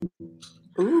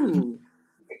Ooh.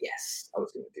 Yes, I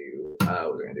was gonna do.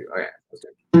 What was I gonna do? Okay, I was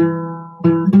gonna.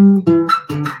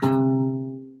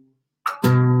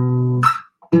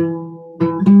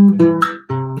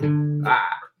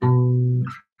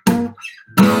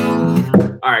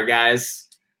 All right, guys.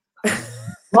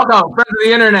 Welcome, friends of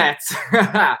the internet.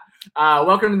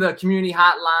 Welcome to the Community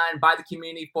Hotline, by the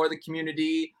community, for the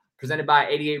community, presented by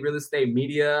 88 Real Estate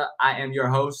Media. I am your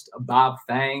host, Bob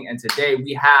Fang, and today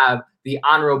we have the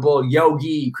Honorable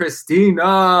Yogi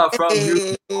Christina from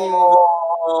New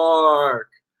York.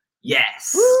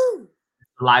 Yes. Woo!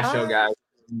 Live show, guys.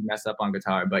 Mess up on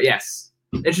guitar, but yes.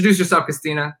 Introduce yourself,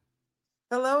 Christina.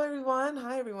 Hello, everyone.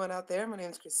 Hi, everyone out there. My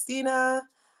name is Christina.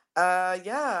 I'm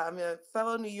a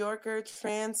fellow New Yorker,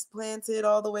 transplanted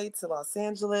all the way to Los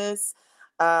Angeles.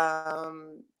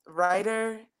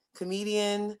 Writer,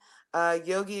 comedian,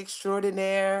 yogi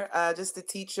extraordinaire, just a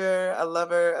teacher, a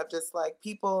lover of just like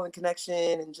people and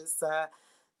connection, and just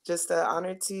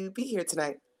honored to be here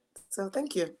tonight. So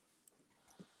thank you.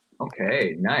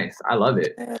 Okay, nice. I love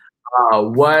it.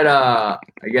 What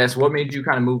made you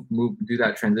kind of do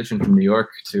that transition from New York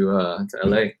to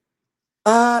LA?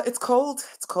 It's cold.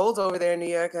 It's cold over there in New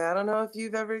York. I don't know if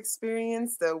you've ever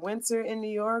experienced the winter in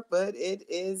New York, but it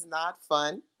is not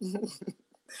fun.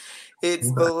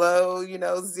 It's below,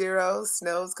 zero.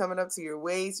 Snow's coming up to your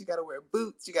waist. You got to wear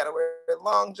boots. You got to wear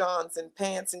long johns and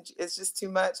pants, and it's just too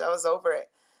much. I was over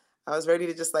it. I was ready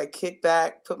to just like kick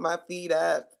back, put my feet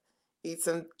up, eat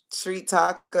some street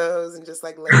tacos, and just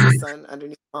like lay in the sun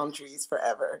underneath palm trees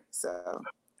forever. So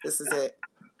this is it.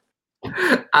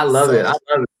 I love it.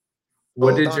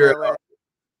 What did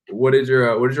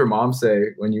your mom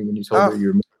say when you told her you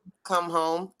were moving? Come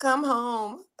home.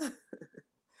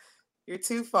 You're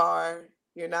too far.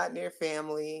 You're not near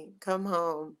family. Come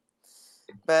home.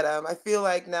 But I feel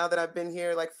like now that I've been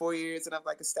here like 4 years and I've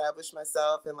like established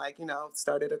myself and like,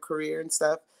 started a career and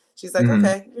stuff, she's like,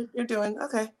 okay, you're doing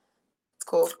okay. It's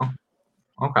cool.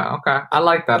 Okay. I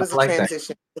like that. It was a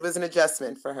transition. It was an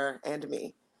adjustment for her and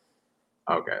me.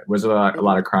 Okay. Was there a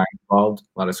lot of crying involved?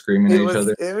 A lot of screaming at each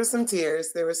other? There were some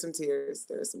tears. I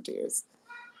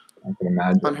can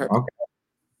imagine. On her. Okay.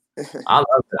 I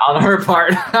love it. On her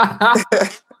part. I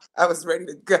was ready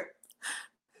to go.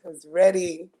 I was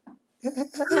ready. Was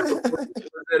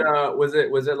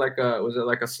it like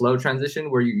a slow transition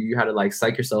where you had to like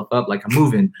psych yourself up like I'm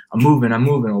moving,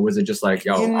 or was it just like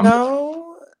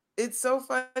it's so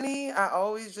funny. I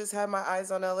always just had my eyes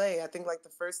on LA. I think like the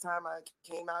first time I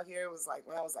came out here was like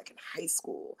when I was like in high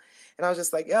school, and I was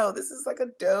just like, yo, this is like a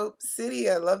dope city.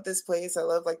 I love this place. I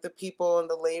love like the people and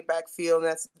the laid back feel, and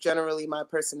that's generally my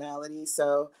personality.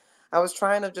 So I was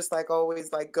trying to just like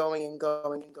always like going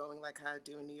like how I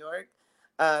do in New York.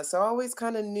 So I always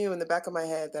kind of knew in the back of my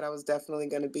head that I was definitely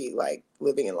going to be like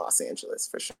living in Los Angeles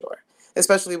for sure,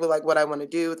 especially with like what I want to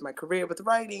do with my career with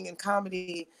writing and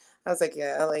comedy. I was like,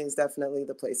 yeah, LA is definitely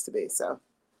the place to be. So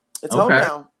it's home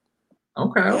now.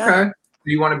 Okay. Do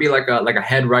you want to be like a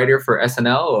head writer for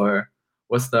SNL, or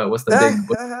what's the big?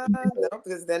 No,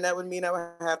 because then that would mean I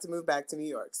would have to move back to New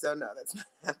York. So no, that's not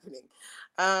happening.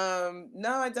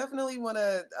 No, I definitely want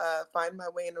to find my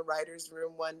way in the writer's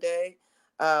room one day.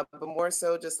 But more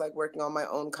so just like working on my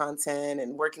own content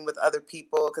and working with other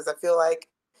people, because I feel like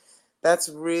that's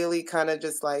really kind of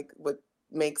just like what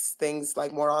makes things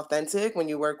like more authentic when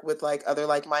you work with like other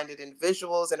like-minded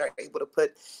individuals and are able to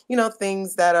put,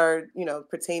 things that are,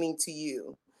 pertaining to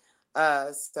you.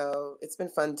 So it's been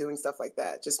fun doing stuff like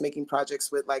that, just making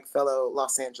projects with like fellow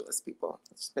Los Angeles people.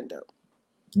 It's been dope.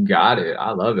 Got it.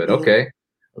 I love it. Okay.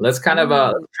 Let's kind of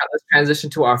let's transition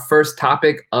to our first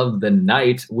topic of the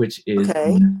night, which is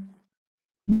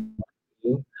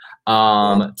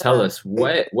tell us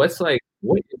what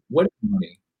is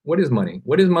money? What is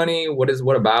money?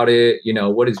 What about it?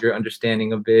 What is your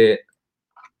understanding of it?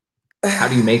 How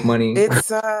do you make money? It's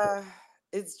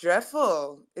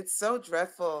dreadful. It's so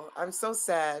dreadful. I'm so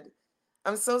sad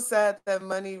that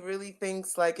money really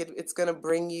thinks like it's gonna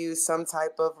bring you some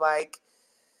type of like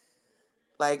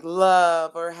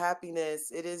love or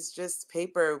happiness. It is just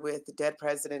paper with dead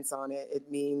presidents on it. It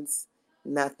means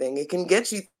nothing. It can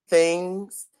get you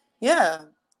things. Yeah,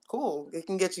 cool. It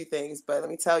can get you things. But let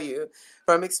me tell you,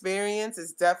 from experience,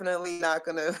 it's definitely not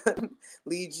going to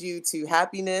lead you to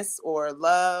happiness or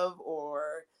love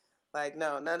or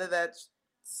none of that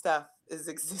stuff is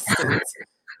existent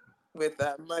with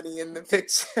money in the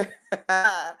picture.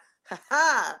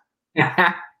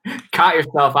 Caught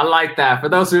yourself. I like that. For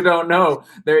those who don't know,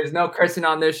 there is no cursing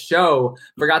on this show.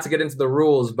 Forgot to get into the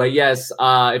rules, but yes,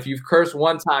 if you've cursed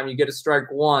one time, you get to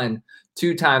strike one.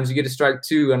 2 times, you get to strike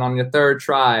 2, and on your third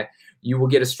try, you will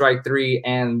get a strike 3,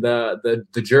 and the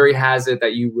jury has it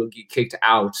that you will get kicked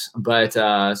out. But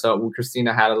so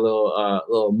Christina had a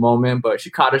little moment, but she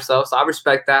caught herself. So I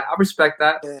respect that. I respect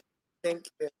that. Yeah. Thank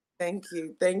you. Thank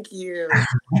you. Thank you.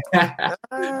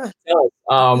 Ah. So,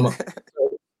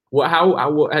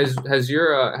 has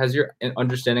your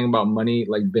understanding about money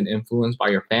like been influenced by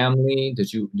your family? Did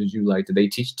they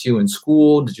teach it to you in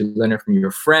school? Did you learn it from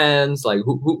your friends? Like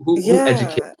who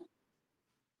educated? Yeah.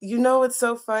 You know what's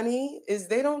so funny is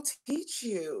they don't teach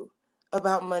you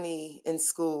about money in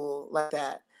school like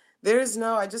that. There's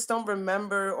no, I just don't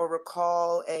remember or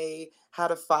recall how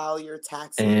to file your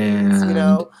taxes, And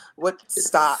what it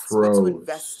stocks, what to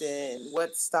invest froze. in,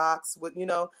 what stocks, what,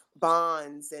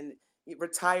 bonds and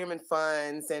retirement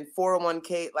funds and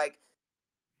 401k, like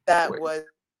that Wait,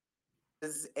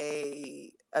 was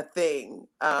a thing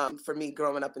for me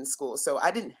growing up in school. So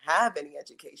I didn't have any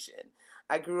education.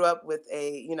 I grew up with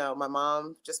my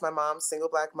mom, just my mom, single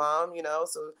Black mom,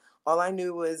 so all I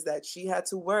knew was that she had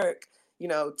to work, 2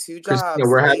 Christina, jobs,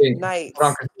 late hold on, nights.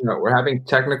 Christina, we're having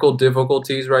technical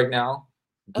difficulties right now.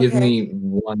 Give Okay. me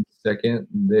 1 second.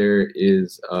 There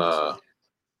is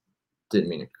didn't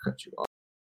mean to cut you off.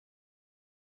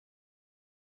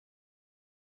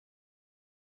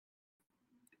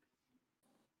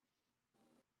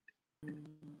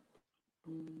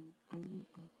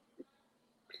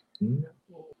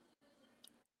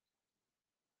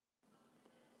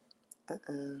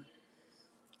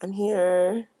 I'm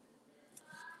here.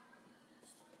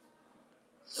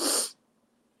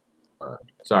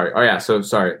 Sorry. Oh yeah. So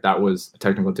sorry. That was a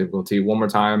technical difficulty. One more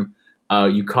time.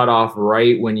 You cut off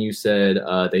right when you said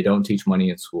they don't teach money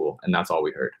in school, and that's all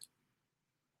we heard.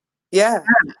 Yeah.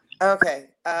 Okay.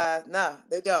 No,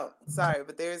 they don't. Sorry,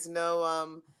 but there's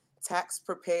no tax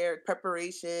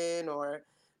preparation or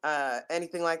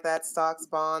anything like that. Stocks,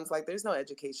 bonds, like there's no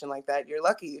education like that. You're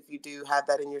lucky if you do have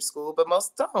that in your school, but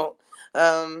most don't.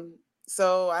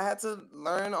 So I had to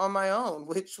learn on my own,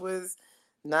 which was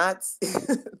not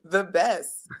the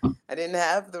best. I didn't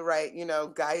have the right,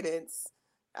 guidance.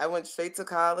 I went straight to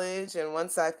college, and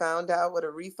once I found out what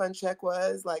a refund check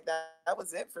was, like that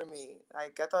was it for me.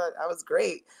 Like I thought I was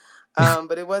great,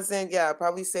 but it wasn't. Yeah, I'd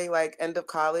probably say like end of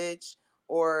college,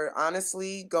 or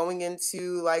honestly going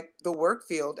into like the work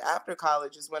field after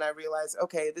college is when I realized,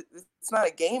 okay, it's not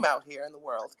a game out here in the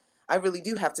world. I really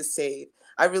do have to save.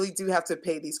 I really do have to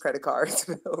pay these credit card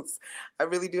bills. I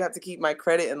really do have to keep my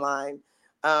credit in line.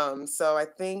 So I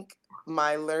think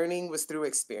my learning was through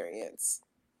experience.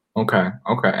 Okay.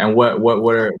 Okay. And what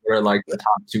are like Yeah. the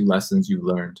top 2 lessons you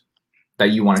learned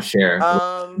that you want to share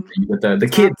with the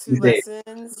kids Top two these days?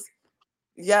 lessons.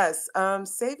 Yes.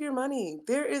 Save your money.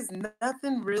 There is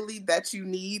nothing really that you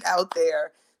need out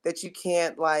there that you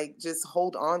can't like just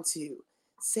hold on to.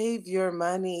 Save your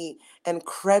money. And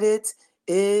credit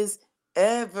is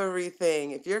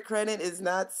everything. If your credit is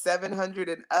not 700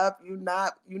 and up, you're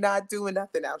not doing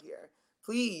nothing out here.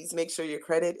 Please make sure your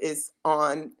credit is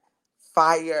on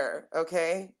fire.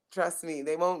 Okay. Trust me,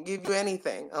 they won't give you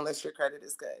anything unless your credit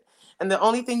is good. And the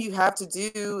only thing you have to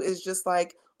do is just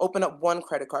like open up one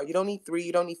credit card. You don't need 3,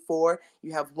 you don't need 4.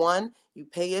 You have one, you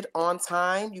pay it on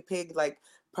time. You pay like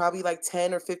probably like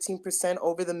 10 or 15%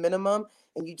 over the minimum.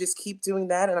 And you just keep doing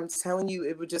that. And I'm telling you,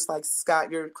 it would just like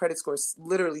your credit score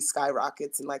literally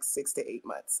skyrockets in like 6 to 8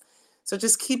 months. So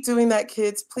just keep doing that,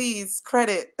 kids. Please,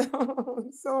 credit.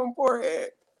 It's so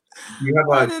important. You have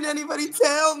Why a didn't anybody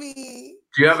tell me?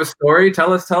 Do you have a story?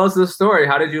 Tell us the story.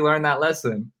 How did you learn that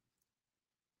lesson?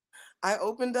 I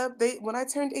opened up, when I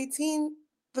turned 18,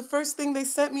 the first thing they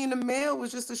sent me in the mail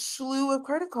was just a slew of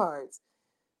credit cards.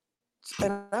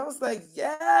 And I was like,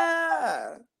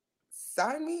 yeah,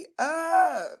 sign me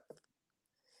up.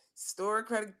 Store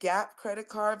credit, Gap credit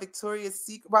card, Victoria's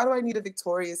Secret. Why do I need a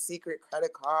Victoria's Secret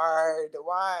credit card?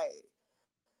 Why?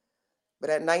 But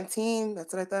at 19,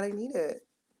 that's what I thought I needed.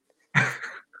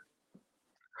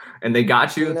 And they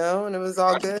got you? And it was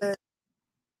all good.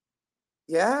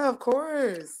 Yeah, of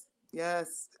course.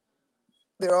 Yes.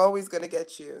 They're always going to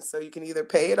get you. So you can either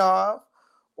pay it off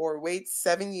or wait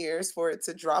 7 years for it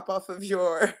to drop off of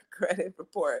your credit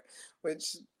report,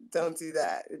 which don't do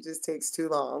that. It just takes too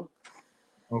long.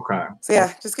 Okay. So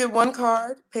yeah, just get one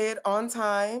card, pay it on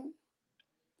time.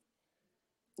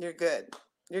 You're good.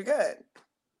 You're good.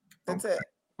 That's Okay. it.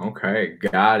 Okay.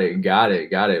 Got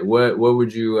it. What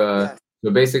would you Yes.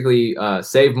 so basically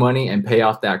save money and pay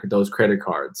off those credit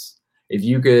cards. If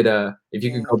you could Yeah.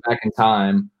 go back in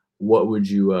time, what would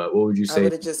you I say?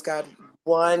 would have just got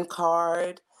one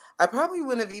card. I probably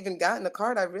wouldn't have even gotten a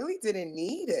card. I really didn't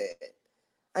need it.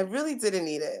 I really didn't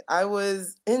need it. I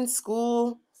was in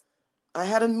school. I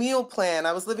had a meal plan.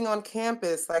 I was living on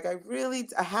campus. Like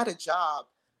I had a job,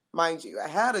 mind you. I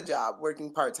had a job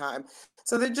working part-time.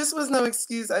 So there just was no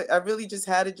excuse. I really just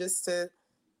had it just to,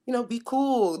 be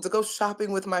cool, to go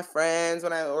shopping with my friends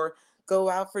or go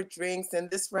out for drinks. And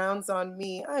this rounds on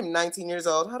me. I'm 19 years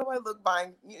old. How do I look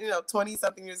buying, 20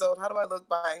 something years old? How do I look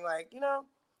buying like,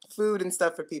 food and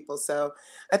stuff for people? So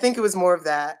I think it was more of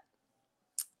that.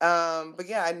 But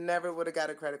yeah, I never would have got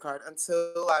a credit card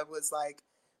until I was like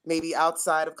maybe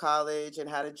outside of college and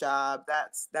had a job.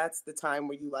 That's the time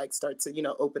where you like start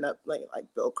to, open up like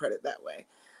build credit that way.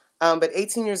 But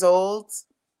 18 years old,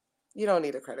 you don't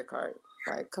need a credit card.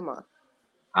 Like, come on.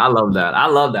 I love that. I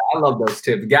love that. I love those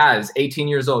tips. Guys, 18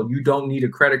 years old, you don't need a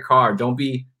credit card. Don't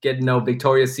be getting no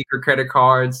Victoria's Secret credit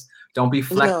cards. Don't be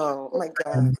flexing. No, oh my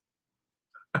God.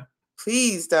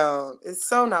 Please don't. It's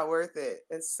so not worth it.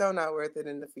 It's so not worth it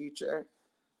in the future.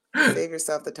 Save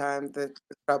yourself the time, the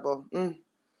trouble.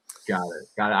 Got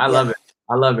it. I love it.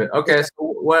 I love it. Okay, so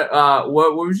what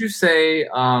would you say?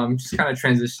 Just kind of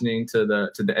transitioning to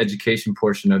the education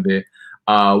portion of it.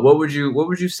 What would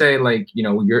you say, like,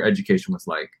 your education was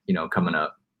like, coming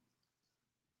up?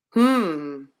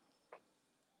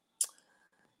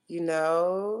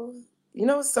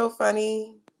 It's so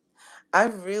funny.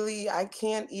 I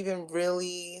can't even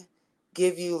really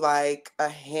give you like a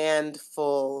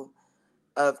handful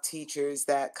of teachers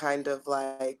that kind of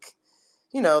like,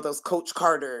 those Coach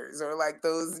Carters or like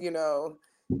those,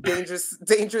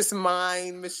 dangerous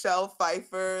mind, Michelle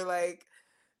Pfeiffer. Like,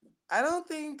 I don't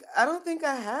think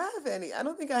I have any. I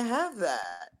don't think I have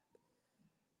that.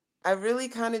 I really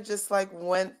kind of just like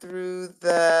went through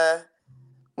the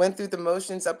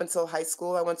motions up until high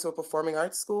school. I went to a performing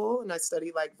arts school and I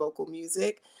studied like vocal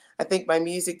music. I think my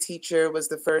music teacher was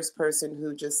the first person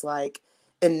who just like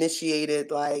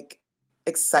initiated like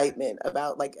excitement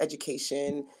about like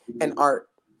education and art.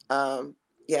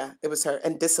 Yeah, it was her,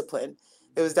 and discipline.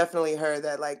 It was definitely her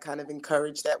that like kind of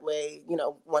encouraged that way,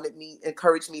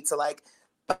 encouraged me to like,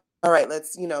 all right,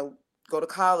 let's, go to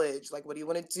college. Like, what do you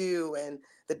want to do? And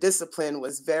the discipline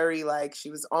was very like, she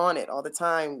was on it all the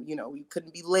time. We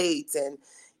couldn't be late. And,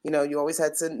 you always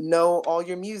had to know all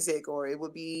your music or it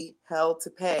would be hell to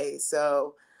pay.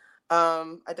 So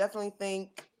I definitely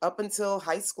think up until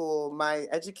high school, my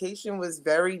education was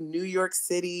very New York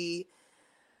City,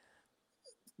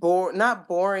 not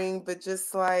boring, but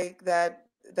just like that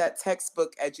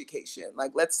textbook education.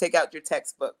 Like, let's take out your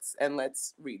textbooks and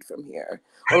let's read from here,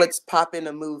 or let's pop in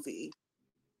a movie.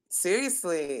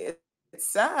 Seriously,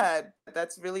 it's sad.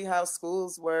 That's really how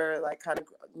schools were like kind of,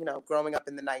 growing up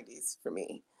in the 90s for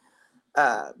me.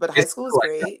 But high school was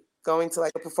great. Going to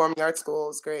like a performing arts school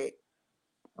was great.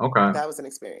 Okay. That was an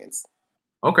experience.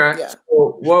 Okay. Yeah.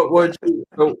 So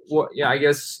I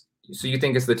guess, so you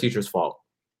think it's the teacher's fault?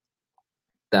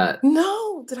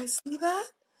 No, did I see that?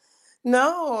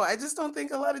 No, I just don't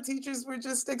think a lot of teachers were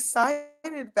just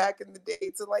excited back in the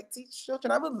day to like teach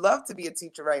children. I would love to be a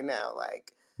teacher right now.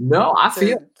 Like, no, I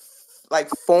feel like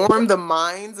form the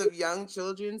minds of young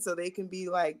children so they can be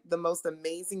like the most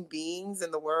amazing beings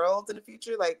in the world in the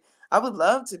future. Like, I would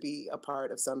love to be a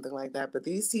part of something like that. But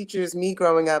these teachers, me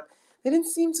growing up, they didn't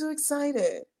seem too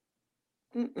excited.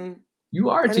 You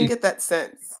are a teacher. I didn't get that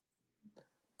sense.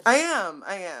 I am,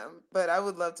 but I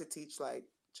would love to teach like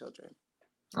children.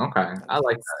 Okay, I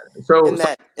like that. So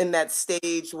in that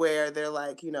stage where they're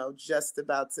like, just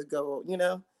about to go,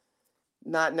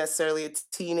 not necessarily a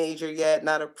teenager yet,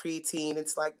 not a preteen.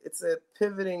 It's like it's a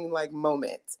pivoting like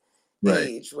moment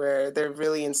age where they're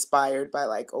really inspired by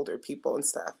like older people and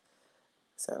stuff.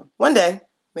 So one day,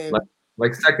 maybe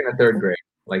like second or third grade,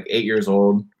 like 8 years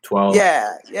old, 12.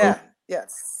 Yeah.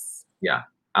 Yes. Yeah,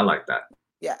 I like that.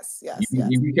 Yes.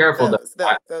 You be careful though.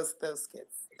 Those kids.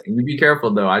 You be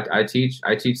careful though. I teach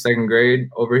second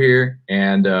grade over here,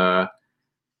 and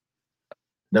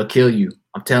they'll kill you.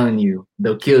 I'm telling you,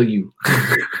 they'll kill you.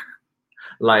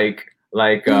 like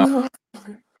whatchamacallit?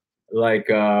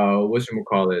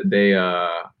 They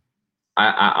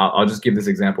I'll just give this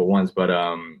example once, but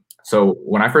so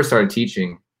when I first started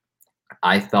teaching,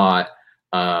 I thought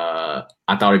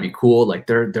it'd be cool. Like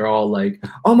they're all like,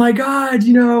 oh my God,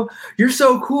 you're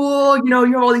so cool. You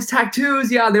have all these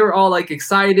tattoos. Yeah, they were all like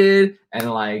excited,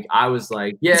 and like I was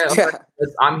like, yeah.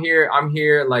 I'm here.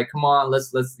 Like, come on,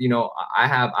 let's I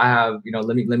have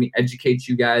let me educate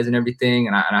you guys and everything.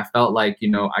 And I felt like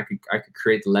I could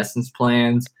create the lessons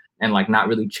plans and like not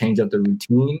really change up the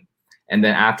routine. And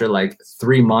then after like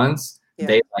 3 months,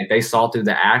 they saw through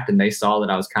the act and they saw that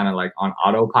I was kind of like on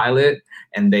autopilot,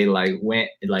 and they like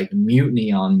went like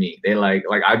mutiny on me. They like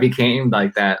I became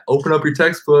like that, open up your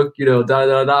textbook,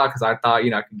 because I thought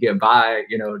I could get by,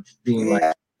 being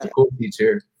like a cool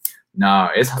teacher. No,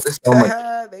 it's so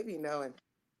much. They be knowing.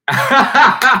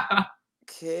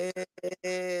 Kids.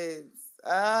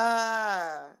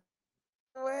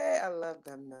 Way. I love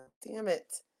them now. Damn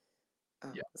it.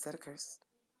 Oh, yeah. Is that a curse?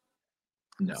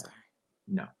 No. Sorry.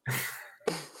 No.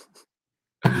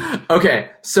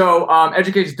 Okay. So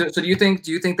education. So do you think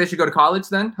they should go to college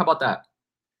then? How about that?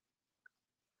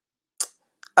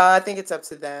 I think it's up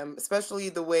to them, especially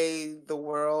the way the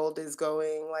world is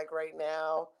going like right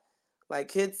now. Like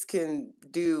kids can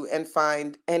do and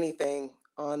find anything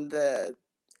on the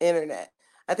internet.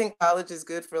 I think college is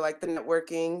good for like the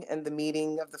networking and the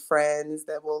meeting of the friends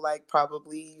that will like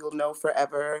probably you'll know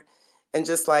forever, and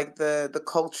just like the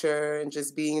culture and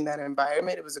just being in that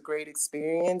environment. It was a great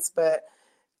experience, but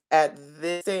at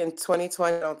this day in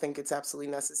 2020, I don't think it's absolutely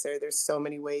necessary. There's so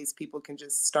many ways people can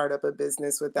just start up a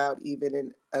business without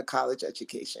even a college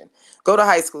education. Go to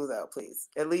high school though, please.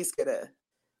 At least get a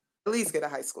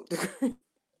high school degree.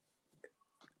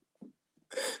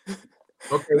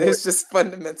 Okay, there's just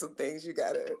fundamental things you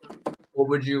gotta. What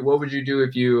would you do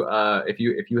if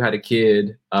you had a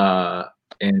kid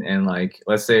and like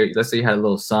let's say you had a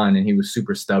little son and he was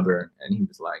super stubborn and he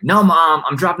was like, no mom,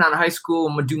 I'm dropping out of high school,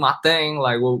 I'm gonna do my thing.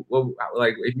 Like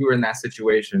like if you were in that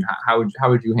situation, how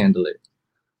would you handle it?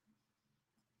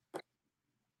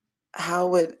 How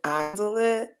would I handle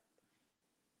it?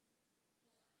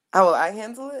 How will I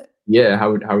handle it? Yeah, how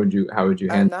would you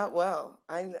handle not well.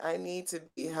 I need to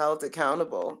be held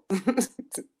accountable.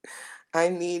 I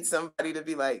need somebody to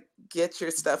be like, get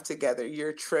your stuff together.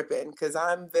 You're tripping. Because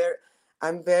I'm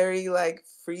very like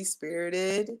free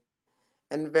spirited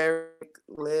and very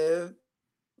live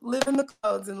in the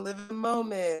clouds and live in the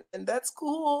moment. And that's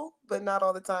cool, but not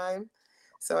all the time.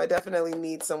 So I definitely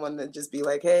need someone to just be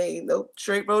like, hey, nope,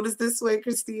 straight road is this way,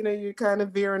 Christina. You're kind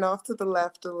of veering off to the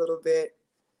left a little bit.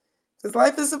 Because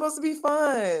life is supposed to be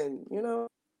fun, you know?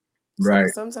 Right.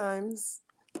 So sometimes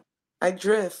I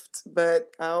drift,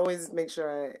 but I always make sure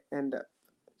I end up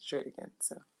straight again.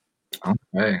 So.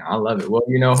 Okay, I love it. Well,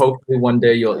 you know, hopefully one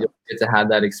day you'll get to have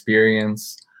that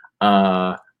experience,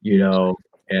 you know,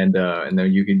 and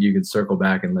then you can circle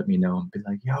back and let me know and be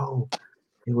like, yo,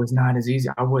 it was not as easy.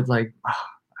 I would like, I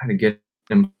had to get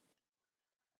him.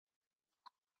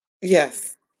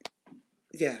 Yes.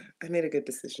 Yeah, I made a good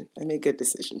decision. I made good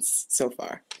decisions so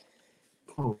far.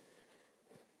 Oh.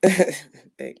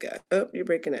 Thank God. Oh, you're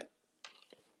breaking up.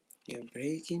 You're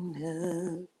breaking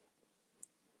up.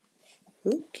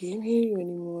 Oh, can't hear you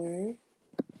anymore.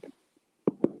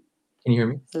 Can you hear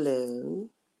me? Hello.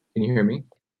 Can you hear me?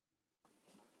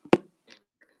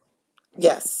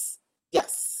 Yes.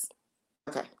 Yes.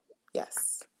 Okay.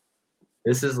 Yes.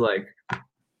 This is like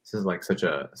such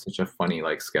a funny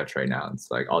like sketch right now. It's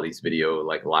like all these video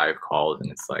like live calls and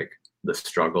it's like the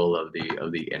struggle of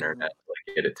the internet to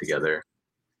like get it together.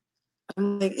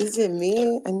 I'm like, is it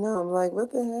me? I know. I'm like,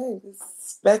 what the heck? This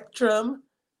Spectrum.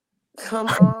 Come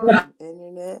on,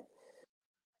 internet.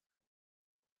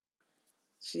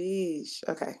 Sheesh.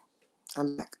 Okay.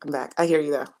 I'm back. I hear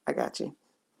you though. I got you.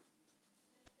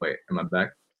 Wait, am I back?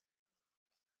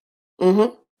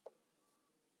 Mm-hmm.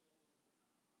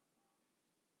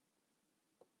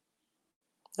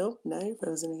 Nope, now you're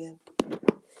frozen again.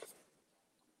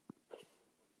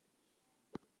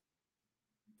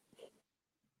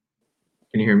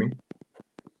 Can you hear me?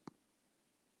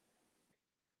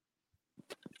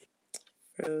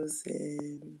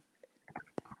 Frozen.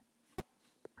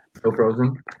 Still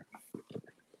frozen?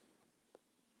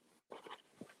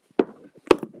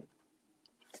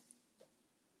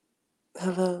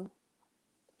 Hello.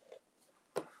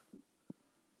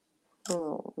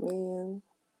 Oh man.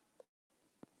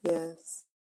 Yes.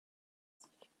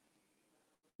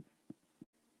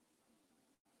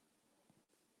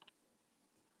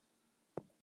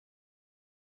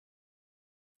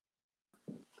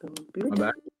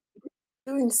 You're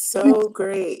doing so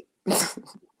great.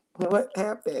 What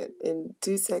happened in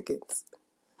 2 seconds?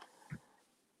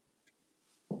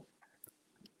 Can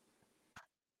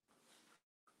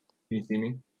you see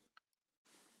me?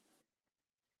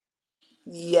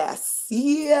 Yes.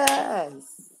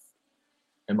 Yes.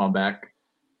 Am I back?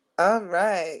 All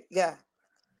right. Yeah.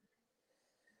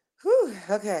 Whew.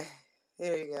 Okay.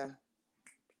 Here you go.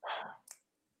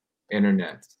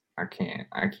 Internet. I can't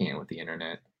with the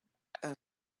internet.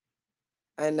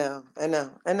 I know.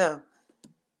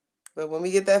 But when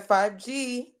we get that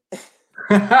 5G.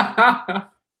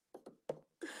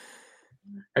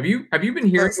 Have you been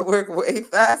hearing? It's work way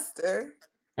faster.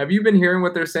 Have you been hearing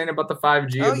what they're saying about the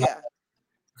 5G? Oh yeah.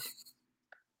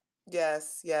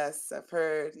 Yes, I've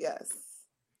heard. Yes.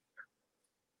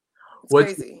 It's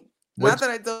crazy. Not that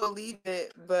I don't believe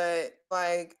it, but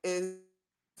like, is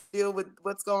deal with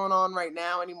what's going on right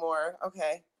now anymore.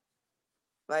 Okay.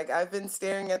 Like, I've been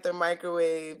staring at the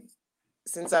microwave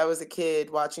since I was a kid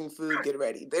watching food get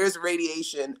ready. There's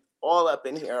radiation all up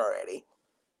in here already.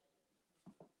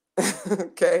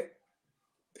 Okay.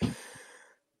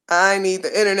 I need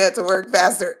the internet to work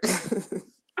faster.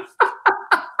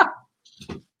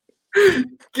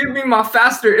 Give me my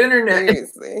faster internet.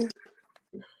 Seriously.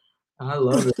 I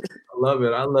love it. I love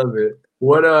it. I love it.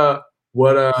 What have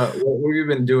you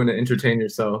been doing to entertain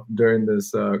yourself during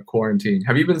this quarantine?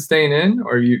 Have you been staying in,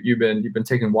 or you've been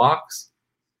taking walks?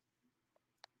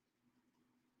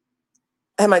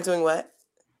 Am I doing what?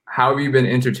 How have you been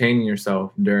entertaining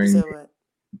yourself You during said what?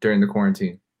 the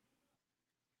quarantine?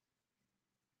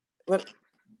 What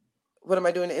am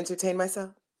I doing to entertain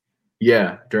myself?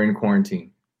 Yeah, during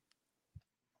quarantine.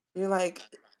 You're like,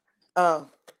 oh,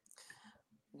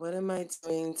 what am I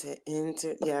doing to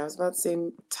Yeah, I was about to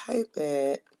say type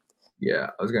it. Yeah,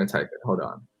 I was gonna type it. Hold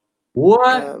on.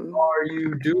 What are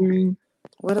you doing?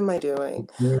 What am I doing?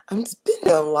 I'm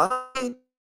spinning a lot.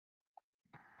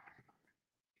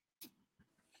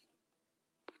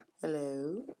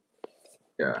 Hello.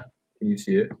 Yeah. Can you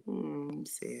see it?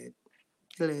 See it.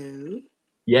 Hello.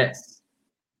 Yes.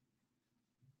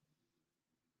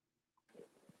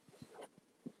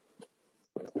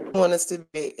 Want us to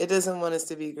be. It doesn't want us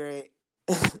to be great.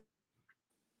 Sorry.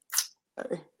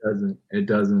 It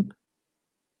doesn't.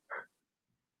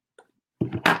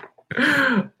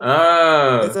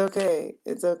 It's okay.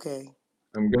 It's okay.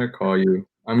 I'm gonna call you.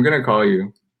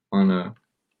 On a.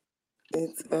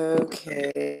 It's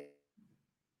okay.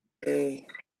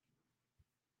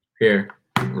 Here.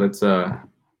 Let's